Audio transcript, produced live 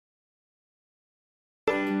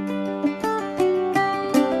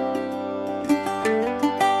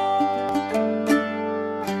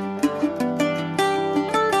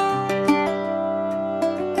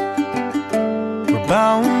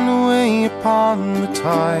upon the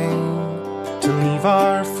tide, to leave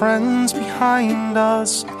our friends behind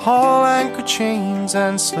us, haul anchor chains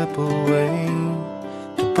and slip away,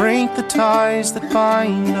 to break the ties that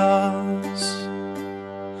bind us.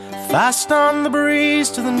 Fast on the breeze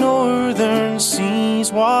to the northern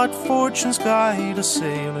seas, what fortunes guide a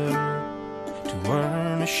sailor to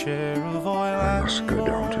earn a share of oil. I must go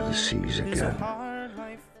down to the seas again,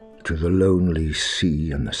 to the lonely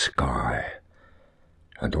sea and the sky,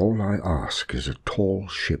 and all I ask is a tall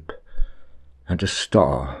ship and a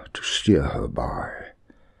star to steer her by,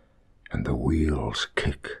 and the wheels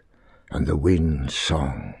kick and the wind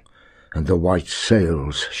song and the white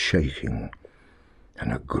sails shaking,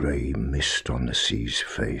 and a grey mist on the sea's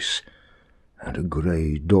face and a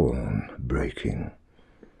grey dawn breaking.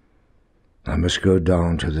 I must go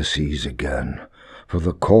down to the seas again, for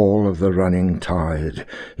the call of the running tide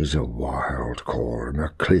is a wild call and a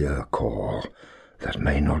clear call that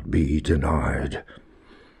may not be denied.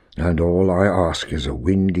 And all I ask is a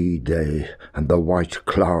windy day, and the white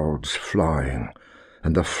clouds flying,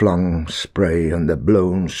 and the flung spray and the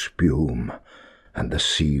blown spume, and the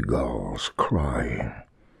seagulls crying.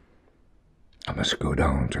 I must go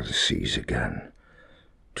down to the seas again,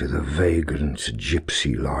 to the vagrant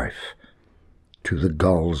gypsy life, to the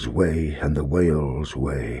gull's way and the whale's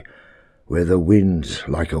way, where the wind's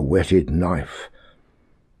like a whetted knife.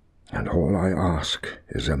 And all I ask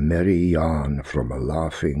is a merry yarn from a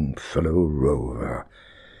laughing fellow rover,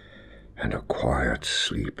 and a quiet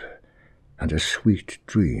sleep and a sweet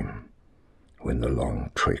dream when the long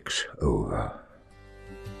trick's over.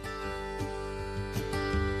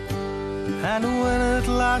 And when at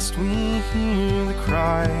last we hear the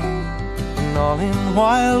cry, and all in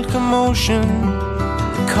wild commotion,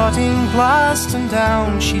 the cutting blast, and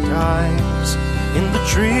down she dives in the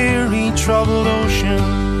dreary troubled ocean.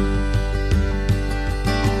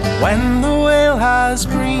 When the whale has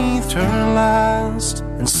breathed her last,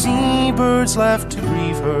 and seabirds left to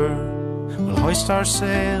grieve her, we'll hoist our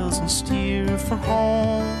sails and steer for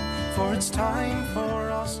home, for it's time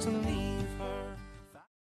for us to leave.